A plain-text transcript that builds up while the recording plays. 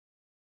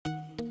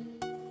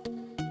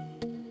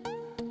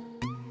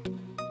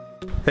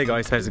Hey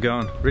guys, how's it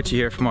going? Richie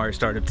here from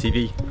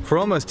IrishStartUpTV. For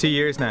almost 2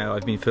 years now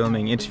I've been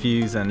filming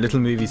interviews and little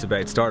movies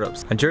about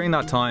startups, and during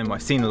that time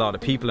I've seen a lot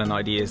of people and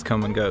ideas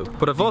come and go.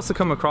 But I've also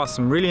come across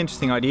some really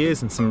interesting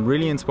ideas and some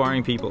really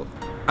inspiring people.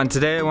 And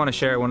today I want to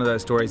share one of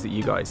those stories with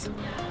you guys.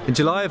 In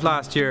July of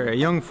last year, a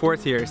young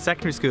 4th year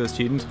secondary school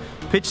student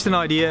pitched an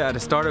idea at a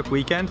startup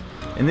weekend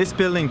in this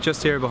building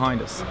just here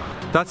behind us.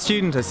 That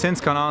student has since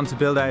gone on to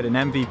build out an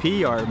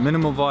MVP, or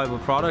minimal viable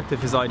product,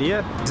 of his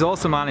idea. He's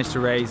also managed to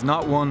raise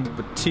not one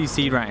but 2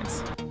 seed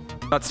rounds.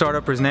 That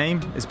startupper's name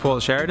is Paul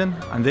Sheridan,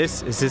 and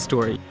this is his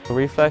story.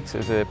 Reflex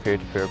is a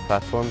peer-to-peer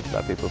platform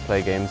that people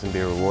play games and be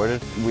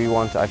rewarded. We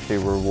want to actually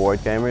reward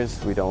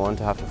gamers. We don't want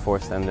to have to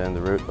force them down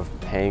the route of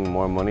paying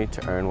more money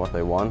to earn what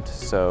they want.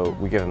 So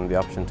we give them the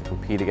option to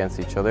compete against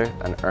each other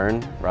and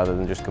earn, rather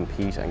than just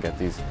compete and get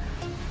these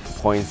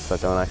points that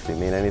don't actually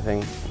mean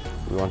anything.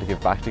 We want to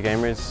give back to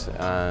gamers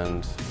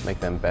and make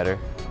them better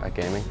at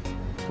gaming.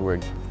 We're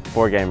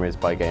for gamers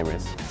by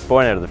gamers. It's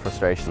born out of the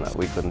frustration that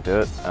we couldn't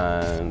do it,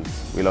 and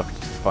we looked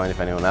to find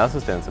if anyone else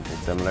was doing something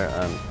similar,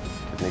 and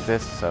it didn't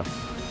exist, so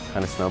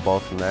kind of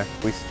snowballed from there.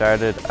 We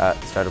started at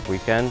Startup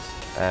Weekend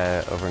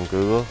over in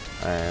Google,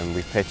 and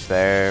we pitched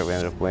there. We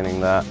ended up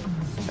winning that,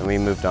 and we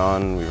moved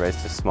on. We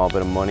raised a small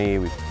bit of money.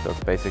 We built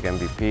a basic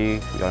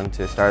MVP. We got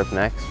into Startup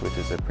Next, which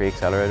is a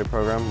pre-accelerator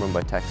program run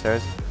by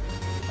Techstars.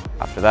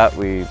 After that,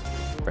 we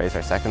raised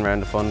our second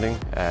round of funding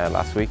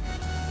last week,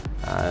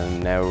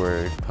 and now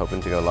we're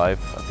hoping to go live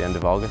at the end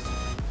of August.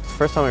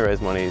 The first time we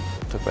raised money, it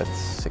took about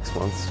 6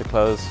 months to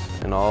close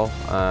in all,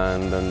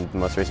 and then the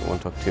most recent one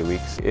took 2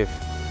 weeks. If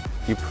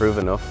you prove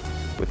enough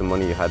with the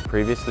money you had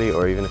previously,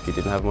 or even if you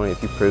didn't have money,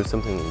 if you prove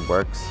something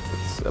works,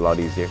 it's a lot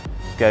easier.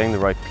 Getting the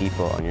right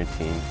people on your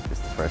team is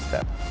the first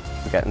step.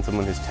 Getting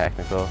someone who's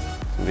technical,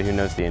 somebody who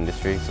knows the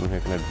industry, someone who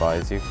can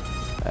advise you.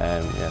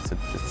 Yeah, so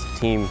it's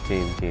team.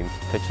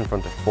 Pitched in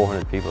front of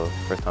 400 people the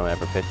first time I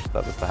ever pitched.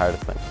 That was the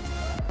hardest thing,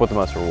 but the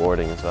most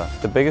rewarding as well.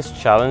 The biggest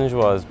challenge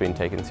was being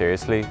taken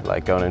seriously,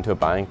 like going into a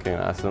bank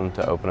and asking them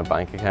to open a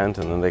bank account,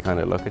 and then they kind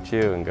of look at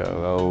you and go,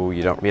 oh,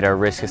 you don't meet our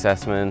risk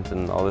assessment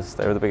and all this.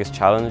 They were the biggest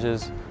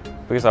challenges.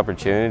 The biggest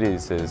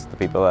opportunities is the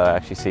people that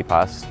actually see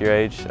past your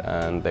age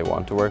and they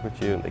want to work with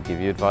you, and they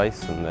give you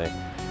advice, and they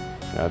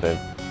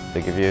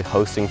give you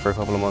hosting for a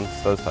couple of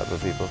months, those type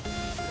of people.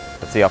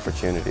 That's the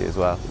opportunity as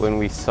well. When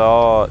we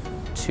saw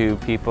 2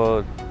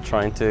 people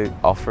trying to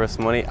offer us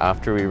money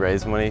after we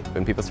raised money,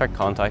 when people start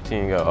contacting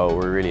you and go, oh,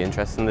 we're really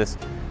interested in this,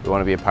 we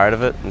want to be a part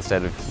of it,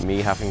 instead of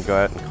me having to go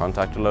out and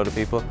contact a load of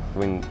people.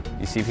 When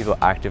you see people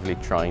actively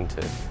trying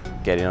to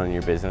get in on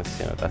your business,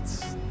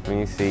 that's when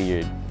you see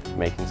you're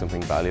making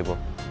something valuable.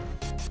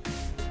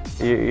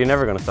 You're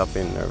never going to stop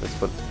being nervous,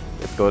 but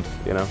it's good,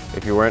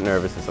 If you weren't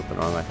nervous, there's something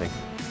wrong, I think.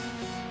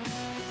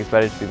 It's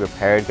better to be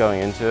prepared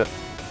going into it,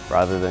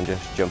 rather than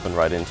just jumping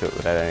right into it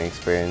without any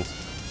experience.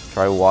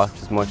 Try to watch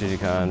as much as you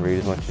can, read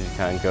as much as you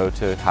can, go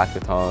to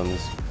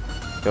hackathons.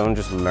 Don't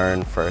just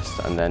learn first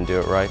and then do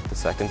it right the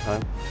second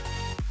time.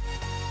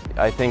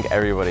 I think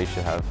everybody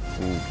should have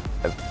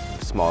a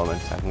small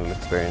amount of technical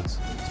experience,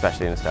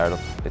 especially in a startup.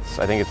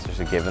 I think it's just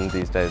a given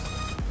these days.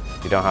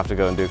 You don't have to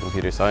go and do a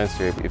computer science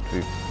degree, but you have to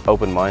be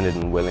open-minded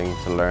and willing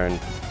to learn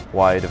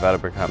why a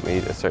developer can't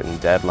meet a certain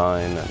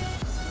deadline and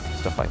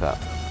stuff like that.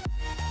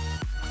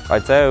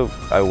 I'd say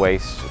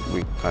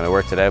we kind of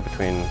worked it out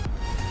between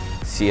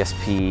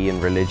CSP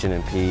and religion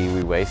and PE.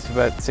 We waste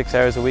about 6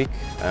 hours a week,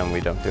 and we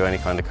don't do any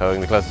kind of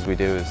coding. The closest we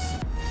do is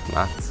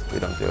maths. We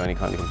don't do any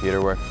kind of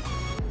computer work.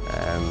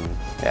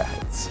 Yeah,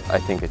 I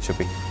think it should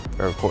be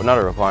not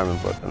a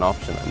requirement, but an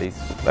option at least.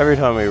 Every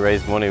time we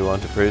raise money, we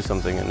want to prove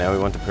something, and now we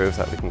want to prove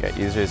that we can get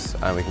users,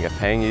 and we can get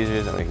paying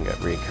users, and we can get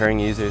recurring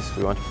users.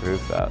 We want to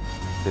prove that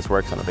this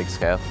works on a big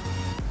scale.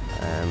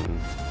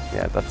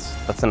 Yeah, that's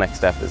the next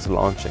step, is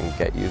launch and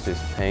get users,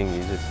 paying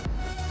users.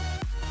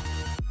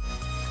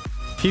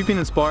 If you've been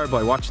inspired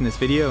by watching this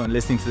video and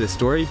listening to this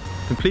story,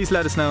 then please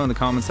let us know in the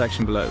comment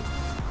section below.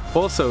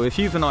 Also, if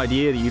you have an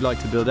idea that you'd like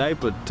to build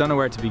out but don't know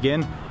where to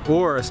begin,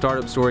 or a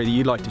startup story that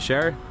you'd like to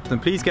share, then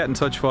please get in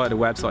touch via the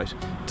website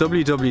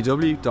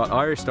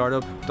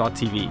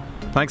www.IrishStartUpTV.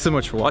 Thanks so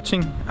much for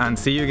watching, and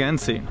see you again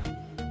soon.